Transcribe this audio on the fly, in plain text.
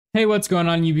Hey, what's going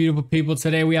on, you beautiful people?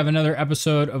 Today we have another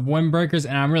episode of Windbreakers,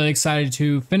 and I'm really excited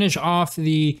to finish off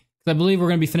I believe we're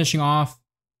going to be finishing off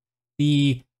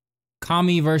the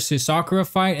Kami versus Sakura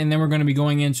fight, and then we're going to be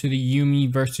going into the Yumi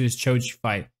versus Choji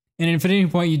fight. And if at any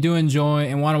point you do enjoy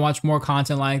and want to watch more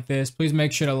content like this, please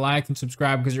make sure to like and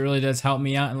subscribe because it really does help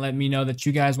me out and let me know that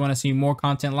you guys want to see more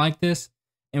content like this.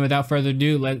 And without further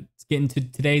ado, let's get into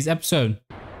today's episode.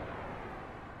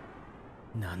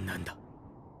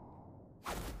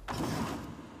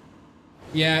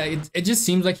 Yeah, it just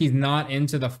seems like he's not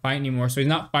into the fight anymore, so he's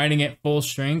not fighting at full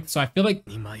strength. So I feel like,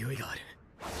 but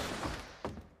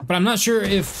I'm not sure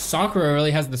if Sakura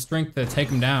really has the strength to take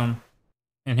him down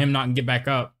and him not get back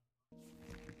up.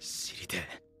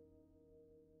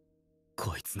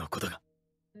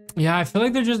 Yeah, I feel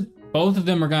like they're just, both of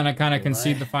them are gonna kind of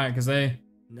concede the fight because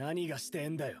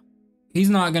he's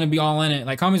not gonna be all in it.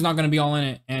 Like, Kami's not gonna be all in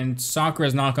it, and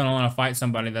Sakura's not gonna want to fight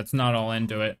somebody that's not all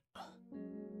into it.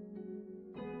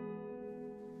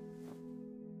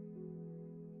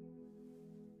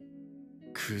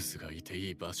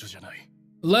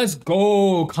 Let's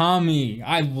go, Kami.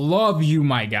 I love you,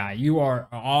 my guy. You are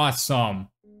awesome.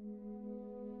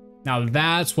 Now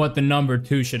that's what the number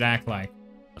 2 should act like.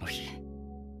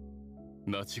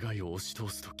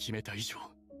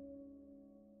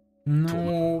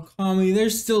 No, Kami,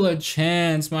 there's still a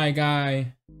chance, my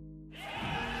guy.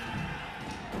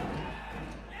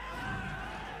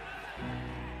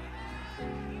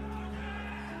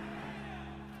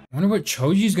 I wonder what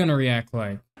Choji's gonna react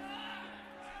like.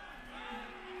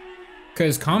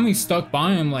 Because Kami stuck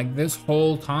by him like this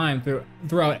whole time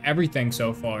throughout everything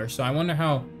so far. So I wonder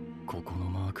how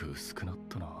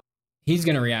he's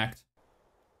gonna react.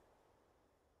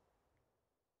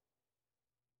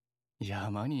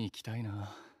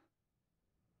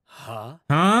 Huh?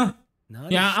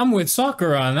 Yeah, I'm with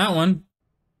Sakura on that one.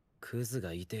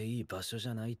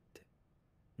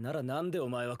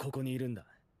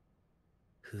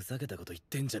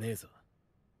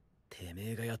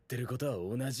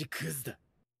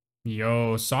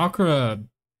 Yo, Sakura,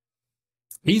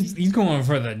 he's going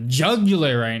for the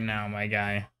jugular right now, my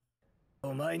guy.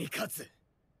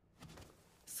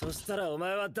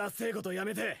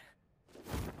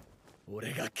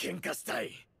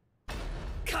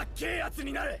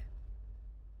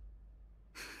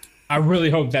 I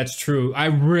really hope that's true. I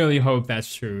really hope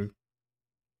that's true.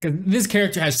 Because this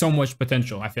character has so much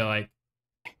potential, I feel like.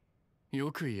 I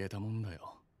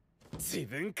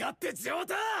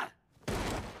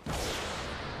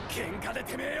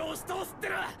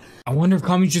wonder if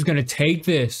Kami's just gonna take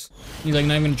this. He's like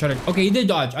not even gonna try to. Okay, he did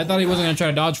dodge. I thought he wasn't gonna try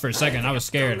to dodge for a second. I was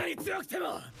scared.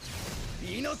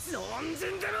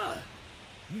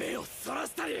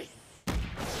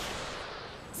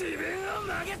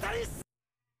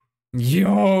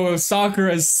 Yo,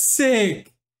 Sakura's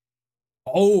sick.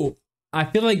 Oh, I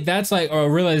feel like that's like a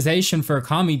realization for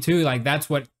Kami too. Like that's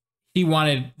what he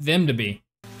wanted them to be.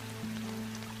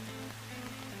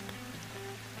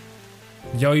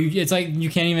 Yo, it's like you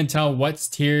can't even tell what's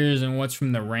tears and what's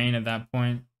from the rain at that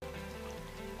point.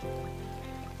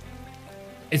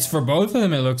 It's for both of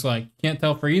them, it looks like. Can't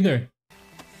tell for either.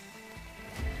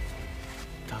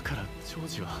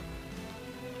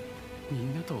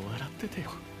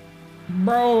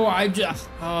 Bro, it's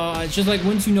just like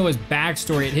once you know his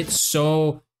backstory, it hits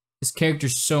so, his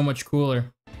character's so much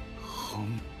cooler.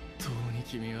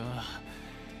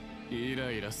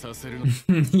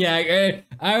 Yeah,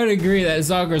 I would agree that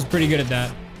Sakura's pretty good at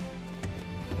that.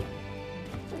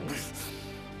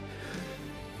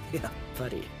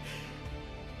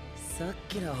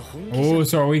 Oh,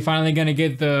 so are we finally gonna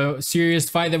get the serious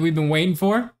fight that we've been waiting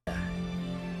for?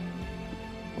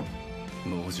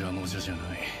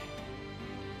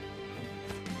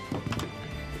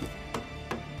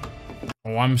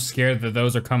 Oh, I'm scared that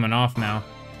those are coming off now.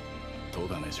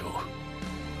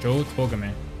 Joe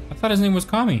Togame. I thought his name was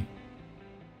Kami.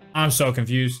 I'm so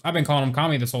confused. I've been calling him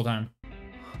Kami this whole time.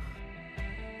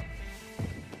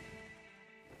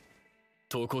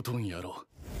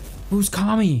 Who's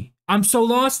Kami? I'm so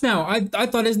lost now. I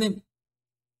thought his name.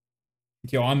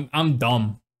 Yo, I'm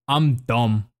dumb. I'm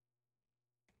dumb.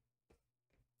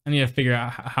 I need to figure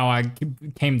out how I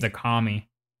came to Kami.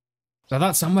 So I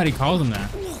thought somebody called him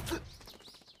that.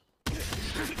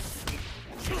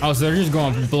 Oh, so they're just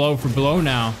going blow for blow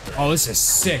now. Oh, this is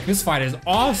sick. This fight is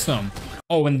awesome.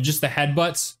 Oh, and just the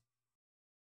headbutts.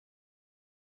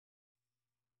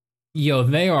 Yo,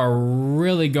 they are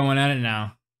really going at it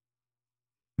now.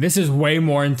 This is way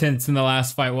more intense than the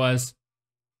last fight was.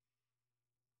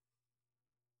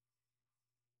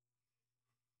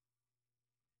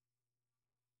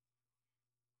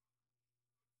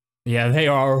 Yeah, they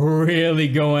are really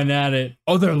going at it.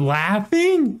 Oh, they're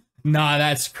laughing? Nah,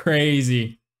 that's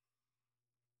crazy.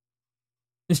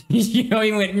 You know,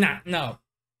 he went, nah, no.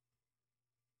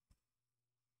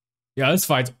 Yeah, this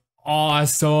fight's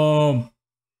awesome.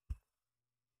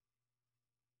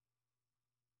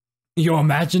 Yo,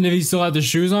 imagine if he still had the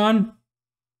shoes on.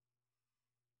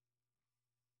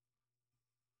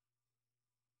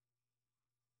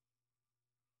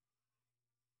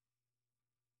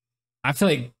 I feel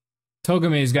like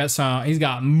Togame's got he's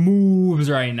got moves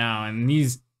right now, and he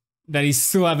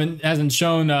still hasn't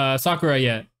shown Sakura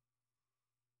yet.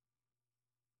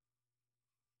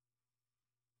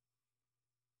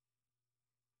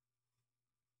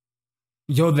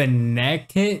 Yo, the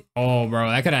neck hit? Oh, bro,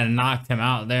 that could have knocked him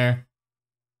out there.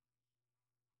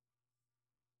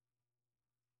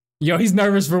 Yo, he's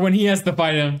nervous for when he has to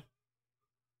fight him.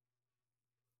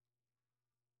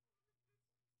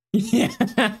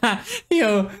 Yeah.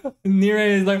 Yo, Nire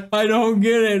is like, I don't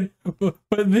get it,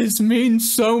 but this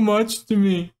means so much to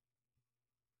me.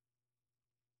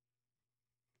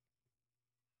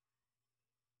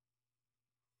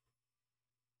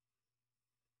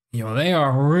 Yo, they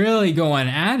are really going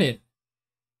at it.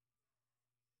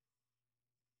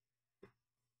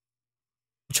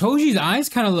 Choji's eyes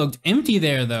kind of looked empty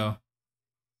there, though.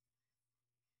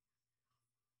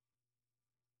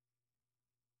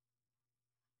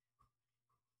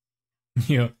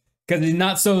 Yo, because he's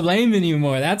not so lame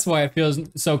anymore. That's why it feels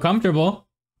so comfortable.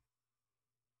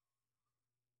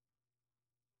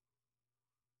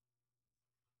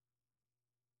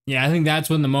 Yeah, I think that's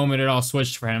when the moment it all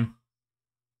switched for him.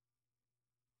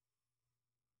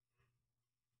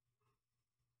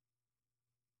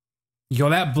 Yo,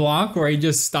 that block where he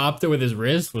just stopped it with his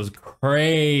wrist was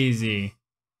crazy.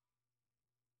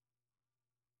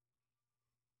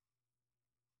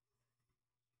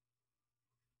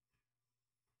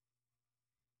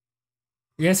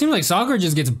 Yeah, it seems like Sakura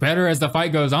just gets better as the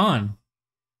fight goes on.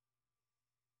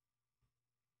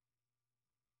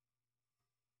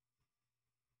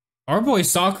 Our boy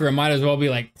Sakura might as well be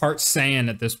like part Saiyan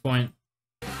at this point.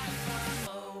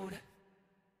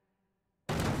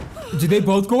 Did they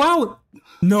both go out?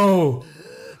 No.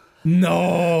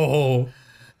 No.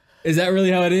 Is that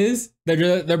really how it is?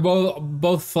 They're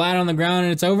both flat on the ground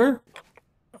and it's over?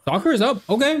 Sakura's up.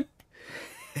 Okay.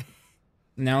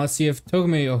 Now let's see if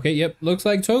Togami. Okay, yep. Looks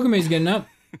like Togame's getting up.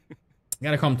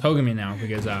 Gotta call him Togami now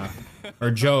because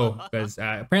or Joe, because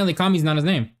apparently Kami's not his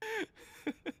name.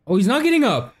 Oh, he's not getting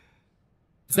up.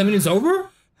 Does that mean it's over?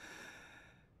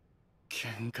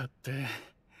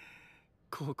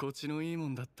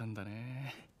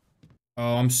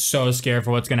 Oh, I'm so scared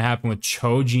for what's gonna happen with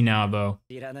Choji now, though.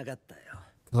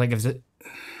 Like, if it...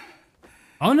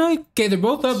 Oh no, okay, they're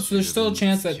both up, so there's still a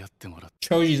chance that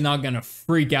Choji's not gonna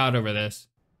freak out over this.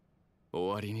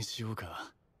 Oh,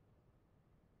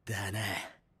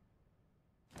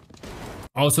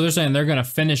 so they're saying they're gonna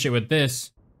finish it with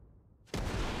this.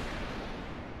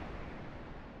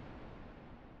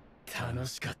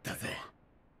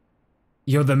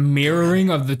 Yo, the mirroring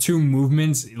of the two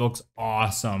movements looks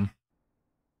awesome.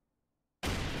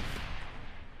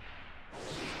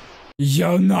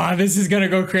 Yo, nah, this is gonna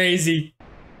go crazy.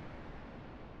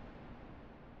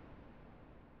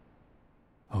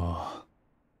 Oh.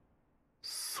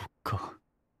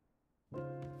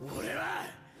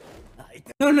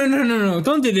 No.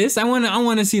 Don't do this. I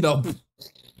wanna see the...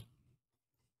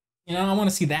 You know, I wanna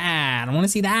see that. I wanna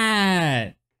see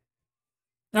that.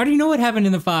 I already know what happened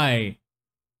in the fight.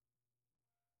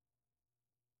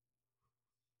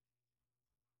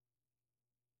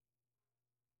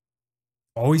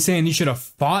 Always saying you should have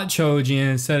fought Choji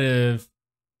instead of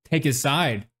take his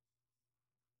side.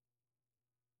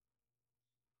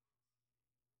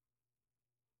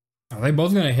 Are they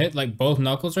both gonna hit like both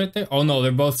knuckles right there? Oh no,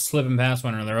 they're both slipping past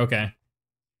one another. Okay.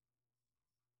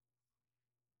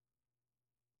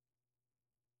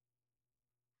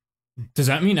 Does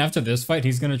that mean after this fight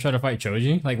he's gonna try to fight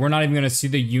Choji? Like we're not even gonna see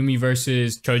the Yumi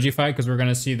versus Choji fight because we're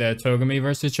gonna see the Togami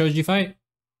versus Choji fight?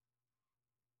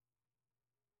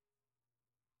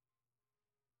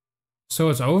 So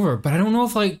it's over, but I don't know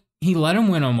if like he let him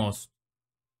win almost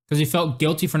because he felt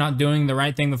guilty for not doing the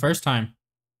right thing the first time.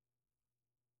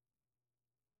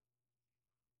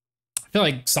 I feel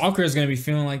like Sakura is gonna be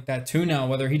feeling like that too now,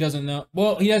 whether he doesn't know.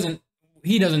 Well, he doesn't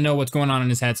know what's going on in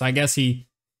his head, so I guess he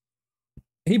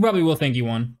probably will think he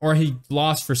won or he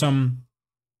lost for some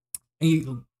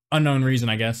unknown reason,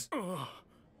 I guess.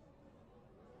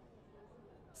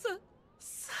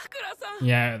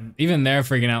 Yeah, even they're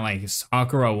freaking out like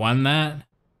Sakura won that.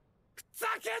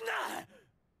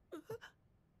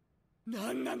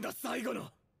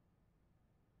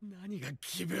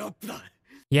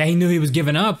 Yeah, he knew he was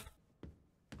giving up.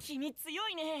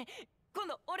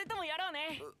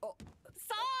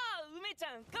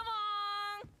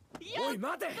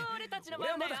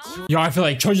 Yo, I feel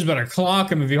like Choji's better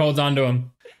clock him if he holds on to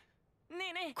him.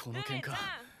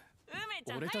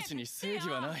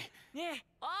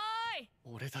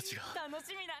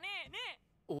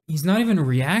 He's not even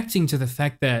reacting to the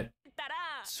fact that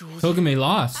Togame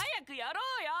lost.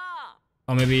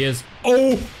 Oh, maybe he is.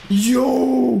 Oh,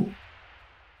 yo!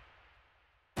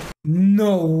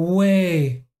 No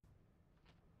way.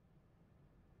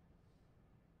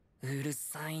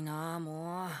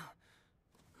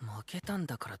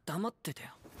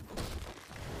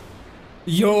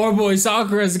 Yo, our boy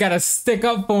Sakura's gotta stick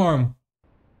up for him.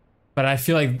 But I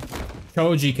feel like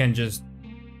Choji can just...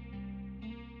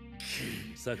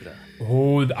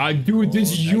 Oh, dude,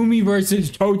 this Yumi versus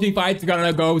Choji fight's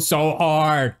gonna go so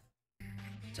hard.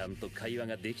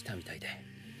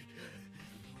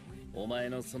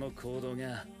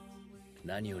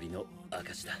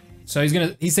 So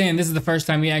he's saying this is the first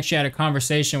time he actually had a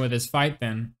conversation with his fight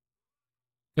then.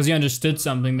 Because he understood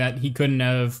something that he couldn't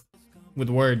have with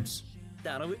words.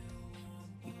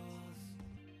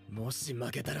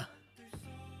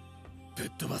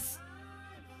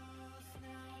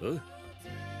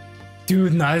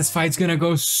 Dude, now this fight's gonna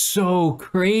go so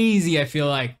crazy, I feel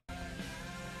like.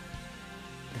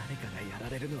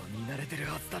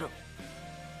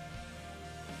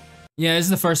 Yeah, this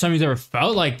is the first time he's ever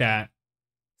felt like that.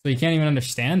 So he can't even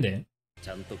understand it.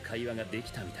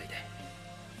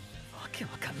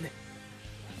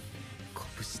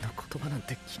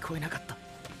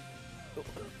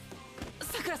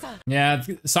 Yeah,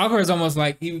 Sakura is almost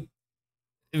like they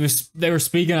were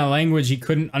speaking a language he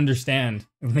couldn't understand,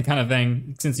 the kind of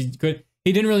thing. Since he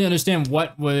didn't really understand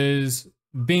what was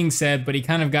being said, but he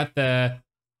kind of got the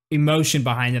emotion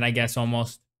behind it, I guess,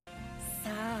 almost.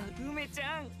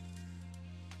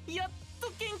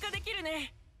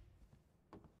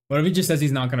 What if he just says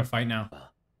he's not gonna fight now?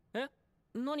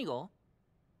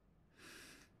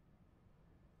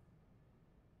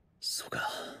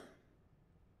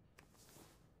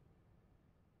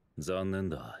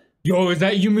 Yo, is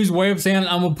that Yumi's way of saying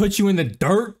I'm gonna put you in the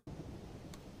dirt?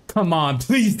 Come on,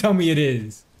 please tell me it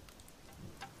is.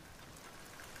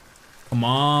 Come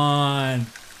on.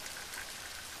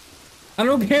 I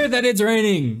don't care that it's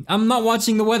raining. I'm not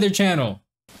watching the Weather Channel.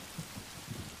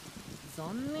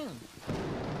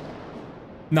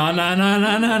 No,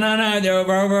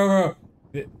 bro.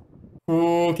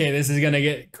 Okay, this is gonna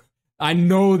get... I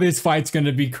know this fight's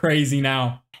gonna be crazy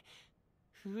now.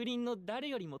 I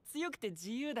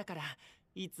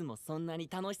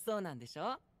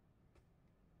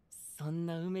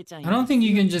don't think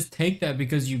you can just take that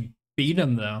because you beat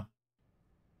him, though.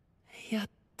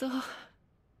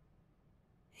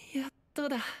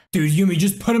 Dude, Yumi,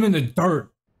 just put him in the dirt.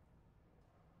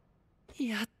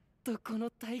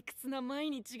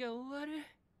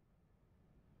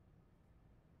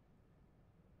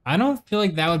 I don't feel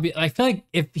like that would be... I feel like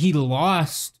if he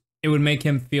lost, it would make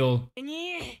him feel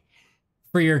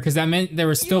freer, because that meant there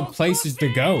were still places to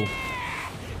go.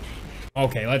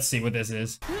 Okay, let's see what this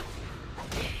is.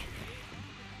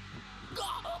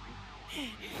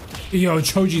 Yo,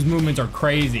 Choji's movements are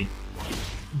crazy.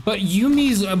 But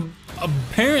Yumi's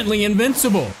apparently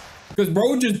invincible. Because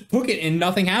bro just took it and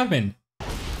nothing happened.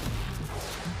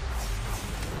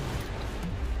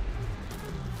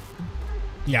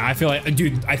 Yeah, I feel like,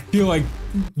 dude, I feel like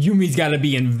Yumi's gotta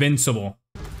be invincible.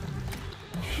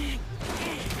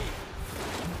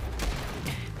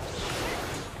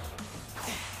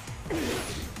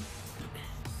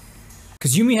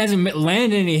 Because Yumi hasn't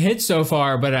landed any hits so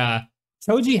far, but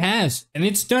Choji has, and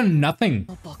it's done nothing.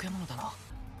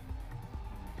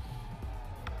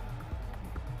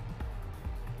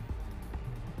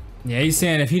 Yeah, he's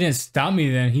saying if he didn't stop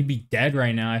me, then he'd be dead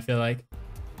right now, I feel like.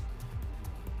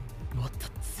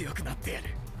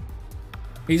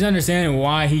 He's understanding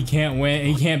why he can't win.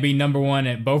 He can't be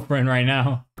 #1 at Bofrin right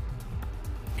now.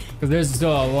 Because there's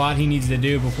still a lot he needs to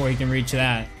do before he can reach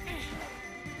that.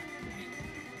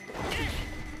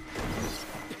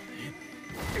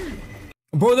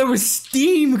 Bro, there was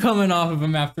steam coming off of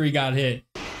him after he got hit.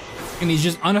 And he's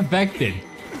just unaffected.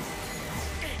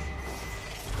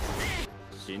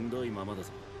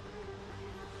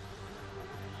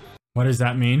 What does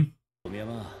that mean?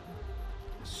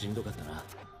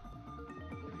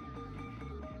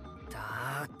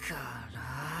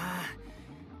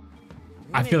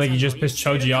 I feel like he just pissed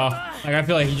Choji off. Like, I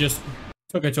feel like he just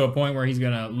took it to a point where he's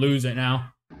gonna lose it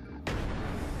now.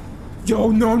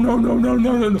 Yo, no.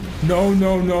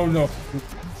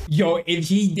 Yo, if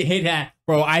he hit that,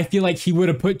 Bro, I feel like he would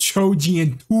have put Choji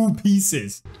in 2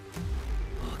 pieces.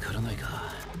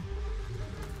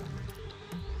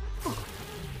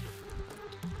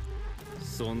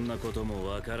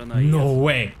 No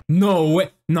way. No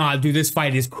way. Nah, dude, this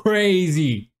fight is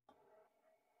crazy.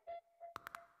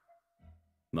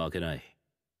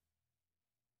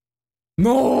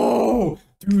 No!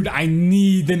 Dude, I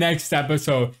need the next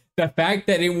episode. The fact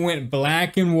that it went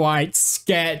black and white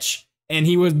sketch and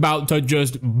he was about to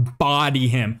just body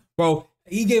him. Bro,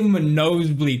 he gave him a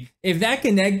nosebleed. If that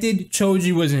connected,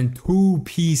 Choji was in 2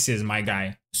 pieces, my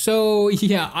guy. So,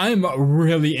 yeah, I'm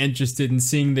really interested in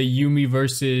seeing the Yumi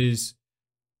versus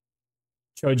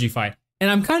Choji fight.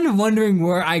 And I'm kind of wondering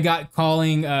where I got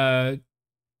calling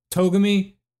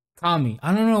Togami Kami.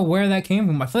 I don't know where that came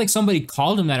from. I feel like somebody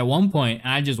called him that at one point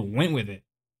and I just went with it.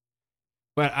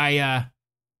 But I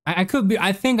could be,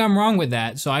 I think I'm wrong with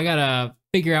that. So I gotta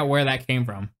figure out where that came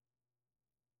from.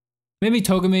 Maybe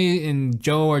Togami and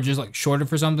Joe are just like shorted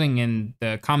for something and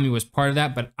the Kami was part of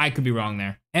that, but I could be wrong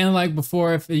there. And like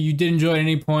before, if you did enjoy at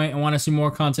any point and want to see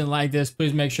more content like this,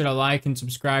 please make sure to like and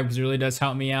subscribe because it really does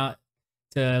help me out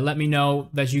to let me know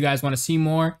that you guys want to see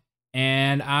more.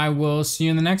 And I will see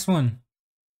you in the next one.